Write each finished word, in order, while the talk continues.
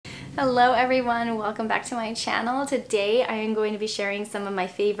Hello everyone, welcome back to my channel. Today I am going to be sharing some of my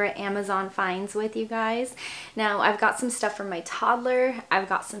favorite Amazon finds with you guys. Now I've got some stuff for my toddler, I've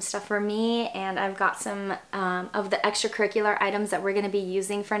got some stuff for me, and I've got some of the extracurricular items that we're going to be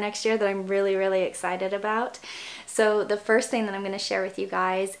using for next year that I'm really excited about. So the first thing that I'm going to share with you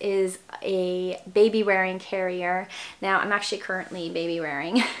guys is a baby wearing carrier. Now I'm actually currently baby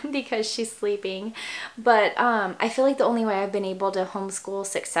wearing because she's sleeping, but I feel like the only way I've been able to homeschool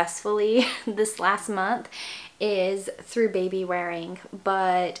successfully this last month is through baby wearing,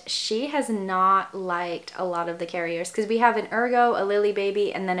 but she has not liked a lot of the carriers because we have an Ergo, a Lily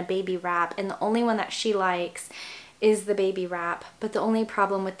baby, and then a baby wrap, and the only one that she likes is the baby wrap. But the only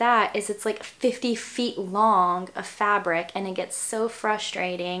problem with that is it's like 50 feet long of fabric, and it gets so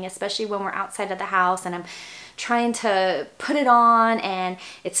frustrating, especially when we're outside of the house and I'm trying to put it on and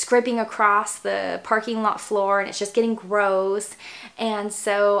it's scraping across the parking lot floor and it's just getting gross. And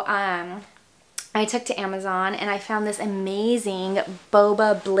so I took to Amazon and I found this amazing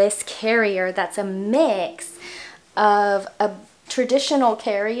Boba Bliss carrier that's a mix of a traditional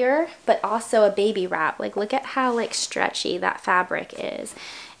carrier but also a baby wrap. Like, look at how like stretchy that fabric is.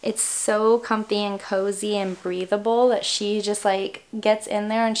 It's so comfy and cozy and breathable that she just like gets in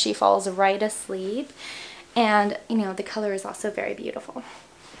there and she falls right asleep. And you know, the color is also very beautiful.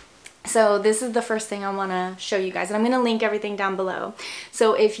 So this is the first thing I want to show you guys, and I'm going to link everything down below.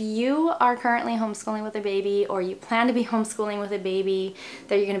 So if you are currently homeschooling with a baby, or you plan to be homeschooling with a baby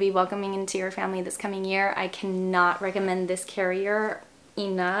that you're going to be welcoming into your family this coming year, I cannot recommend this carrier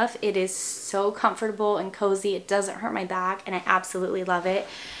enough. It is so comfortable and cozy. It doesn't hurt my back, and I absolutely love it.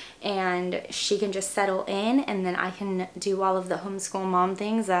 And she can just settle in, and then I can do all of the homeschool mom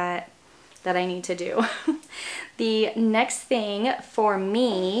things that I need to do. The next thing for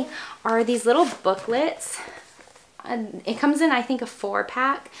me are these little booklets. It comes in, I think, a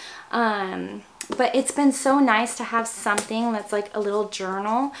 4-pack. But it's been so nice to have something that's like a little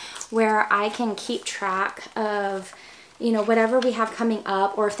journal where I can keep track of, you know, whatever we have coming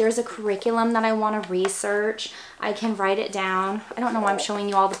up, or if there's a curriculum that I want to research, I can write it down. I don't know why I'm showing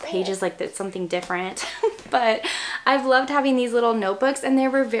you all the pages like that's something different, but I've loved having these little notebooks, and they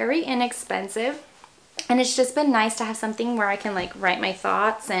were very inexpensive. And it's just been nice to have something where I can like write my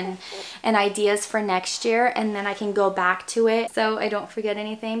thoughts and ideas for next year, and then I can go back to it so I don't forget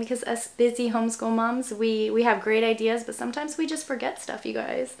anything, because us busy homeschool moms, we have great ideas, but sometimes we just forget stuff, you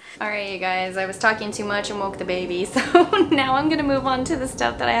guys. Alright you guys, I was talking too much and woke the baby, so now I'm gonna move on to the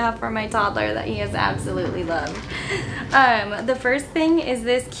stuff that I have for my toddler that he has absolutely loved. The first thing is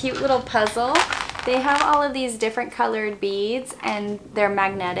this cute little puzzle. They have all of these different colored beads, and they're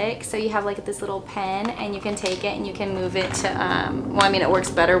magnetic, so you have like this little pen and you can take it and you can move it to, well, I mean, it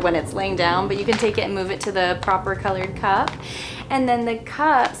works better when it's laying down, but you can take it and move it to the proper colored cup. And then the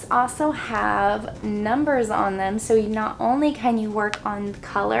cups also have numbers on them, so not only can you work on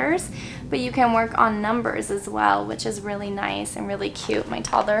colors, but you can work on numbers as well, which is really nice and really cute. My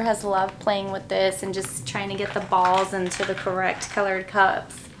toddler has loved playing with this and just trying to get the balls into the correct colored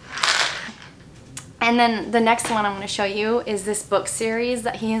cups. And then the next one I'm going to show you is this book series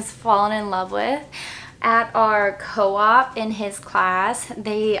that he has fallen in love with. At our co-op in his class,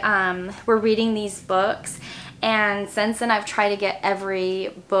 they were reading these books, and since then I've tried to get every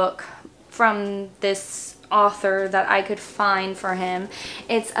book from this author that I could find for him.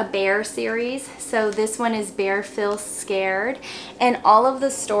 It's a bear series, so this one is Bear Feels Scared, and all of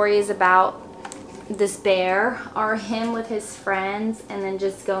the stories about this bear are him with his friends and then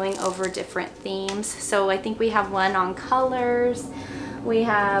just going over different themes. So I think we have one on colors, we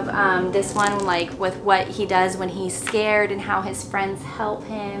have this one like with what he does when he's scared and how his friends help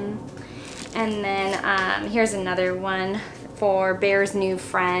him, and then here's another one for Bear's new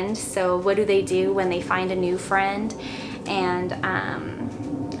friend. So what do they do when they find a new friend, and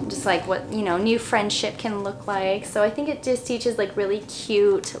just like what, you know, new friendship can look like. So I think it just teaches like really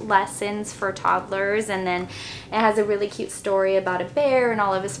cute lessons for toddlers, and then it has a really cute story about a bear and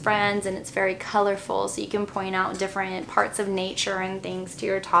all of his friends, and it's very colorful, so you can point out different parts of nature and things to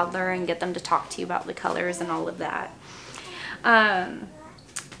your toddler and get them to talk to you about the colors and all of that.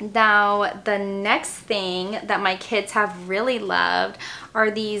 Now, the next thing that my kids have really loved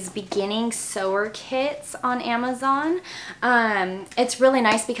are these beginning sewer kits on Amazon. It's really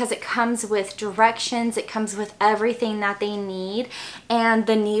nice because it comes with directions, it comes with everything that they need, and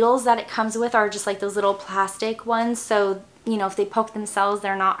the needles that it comes with are just like those little plastic ones, so you know, if they poke themselves,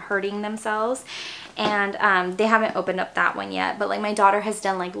 they're not hurting themselves. And they haven't opened up that one yet, but like my daughter has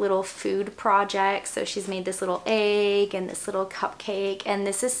done like little food projects. So she's made this little egg and this little cupcake, and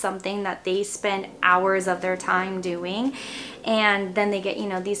this is something that they spend hours of their time doing, and then they get, you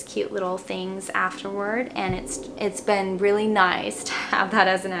know, these cute little things afterward, and it's been really nice to have that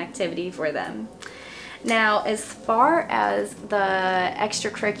as an activity for them. Now, as far as the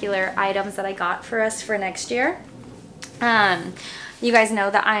extracurricular items that I got for us for next year, you guys know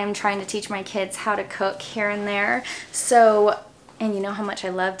that I'm trying to teach my kids how to cook here and there. So, and you know how much I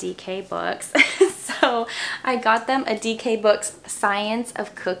love DK books. So I got them a DK Books Science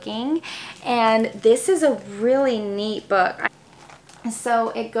of Cooking. And this is a really neat book. So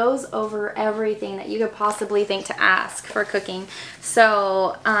it goes over everything that you could possibly think to ask for cooking.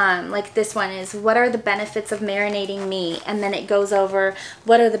 So like this one is, what are the benefits of marinating meat? And then it goes over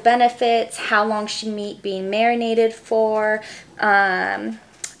what are the benefits, how long should meat be marinated for,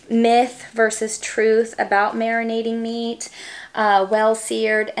 myth versus truth about marinating meat, well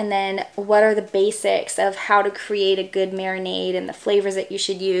seared, and then what are the basics of how to create a good marinade and the flavors that you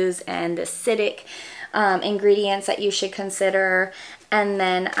should use and the acidic ingredients that you should consider, and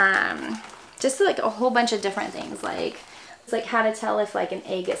then just like a whole bunch of different things, like it's like how to tell if like an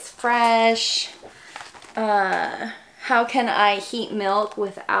egg is fresh, how can I heat milk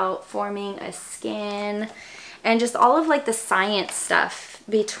without forming a skin, and just all of like the science stuff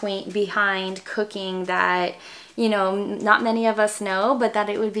behind cooking that, you know, not many of us know, but that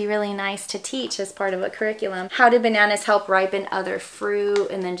it would be really nice to teach as part of a curriculum. How do bananas help ripen other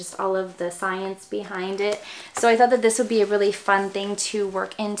fruit? And then just all of the science behind it. So I thought that this would be a really fun thing to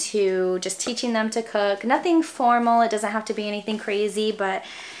work into, just teaching them to cook. Nothing formal, it doesn't have to be anything crazy, but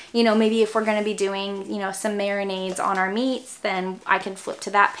you know, maybe if we're going to be doing, you know, some marinades on our meats, then I can flip to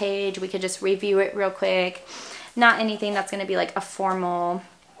that page. We could just review it real quick. Not anything that's going to be like a formal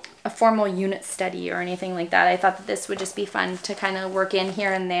unit study or anything like that. I thought that this would just be fun to kind of work in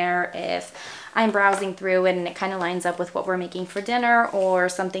here and there if I'm browsing through it and it kind of lines up with what we're making for dinner or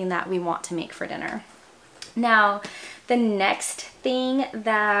something that we want to make for dinner. Now, the next thing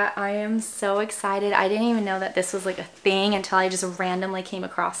that I am so excited, I didn't even know that this was like a thing until I just randomly came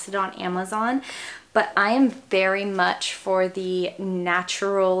across it on Amazon, but I am very much for the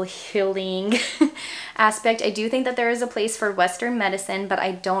natural healing aspect. I do think that there is a place for Western medicine, but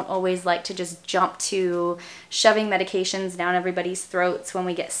I don't always like to just jump to shoving medications down everybody's throats when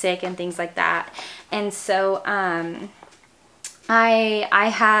we get sick and things like that. And so I'm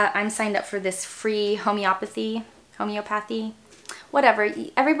signed up for this free homeopathy, whatever,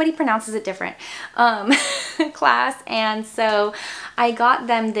 everybody pronounces it different, class. And so I got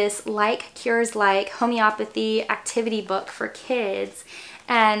them this Like Cures Like homeopathy activity book for kids.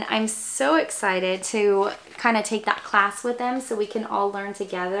 And I'm so excited to kind of take that class with them so we can all learn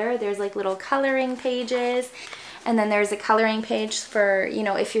together. There's like little coloring pages. And then there's a coloring page for, you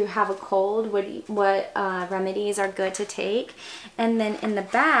know, if you have a cold, what remedies are good to take. And then in the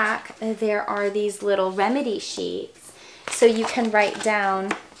back, there are these little remedy sheets. So you can write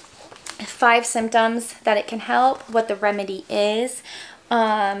down 5 symptoms that it can help, what the remedy is,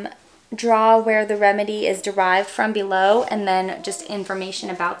 draw where the remedy is derived from below, and then just information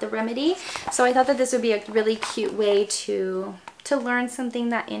about the remedy. So I thought that this would be a really cute way to learn something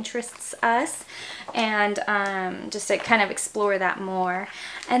that interests us and just to kind of explore that more.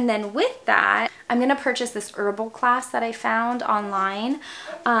 And then with that, I'm going to purchase this herbal class that I found online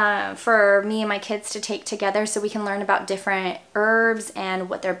for me and my kids to take together so we can learn about different herbs and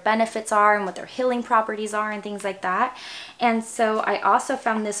what their benefits are and what their healing properties are and things like that. And so I also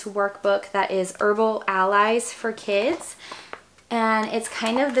found this workbook that is Herbal Allies for Kids, and it's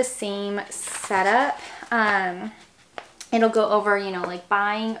kind of the same setup. It'll go over, you know, like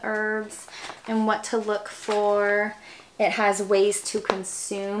buying herbs and what to look for. It has ways to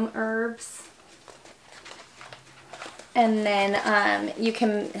consume herbs. And then you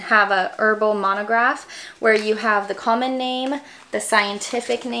can have a herbal monograph where you have the common name, the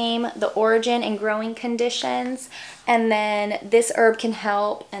scientific name, the origin and growing conditions, and then this herb can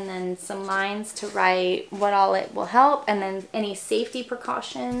help, and then some lines to write what all it will help, and then any safety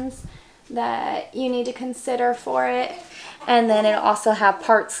precautions that you need to consider for it. And then it'll also have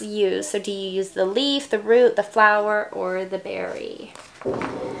parts used. So do you use the leaf, the root, the flower, or the berry?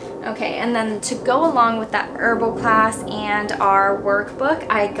 Okay, and then to go along with that herbal class and our workbook,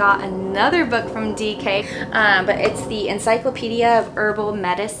 I got another book from DK, but it's the Encyclopedia of Herbal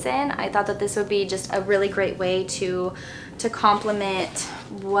Medicine. I thought that this would be just a really great way to complement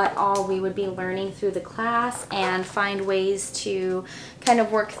what all we would be learning through the class and find ways to kind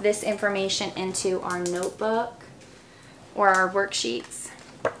of work this information into our notebook. or our worksheets.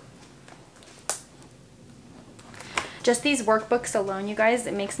 Just these workbooks alone, you guys,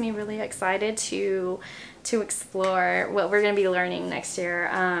 it makes me really excited to explore what we're going to be learning next year.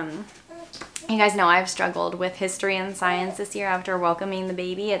 You guys know I've struggled with history and science this year after welcoming the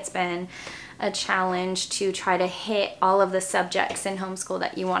baby. It's been a challenge to try to hit all of the subjects in homeschool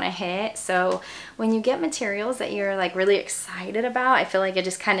that you want to hit. So when you get materials that you're like really excited about, I feel like it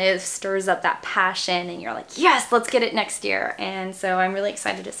just kind of stirs up that passion and you're like, yes, let's get it next year. And so I'm really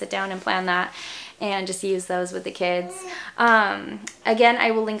excited to sit down and plan that and just use those with the kids. Again, I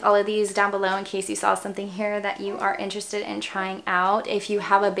will link all of these down below in case you saw something here that you are interested in trying out. If you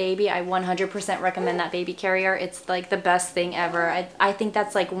have a baby, I 100% recommend that baby carrier. It's like the best thing ever. I think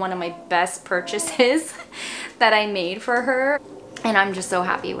that's like one of my best purchases that I made for her. And I'm just so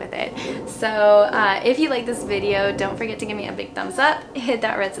happy with it. So if you like this video, don't forget to give me a big thumbs up, hit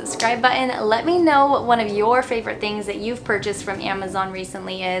that red subscribe button. Let me know what one of your favorite things that you've purchased from Amazon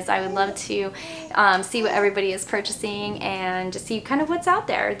recently is. I would love to see what everybody is purchasing and just see kind of what's out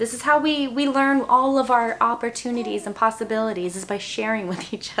there. This is how we learn all of our opportunities and possibilities, is by sharing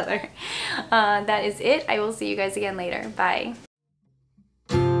with each other. That is it. I will see you guys again later. Bye.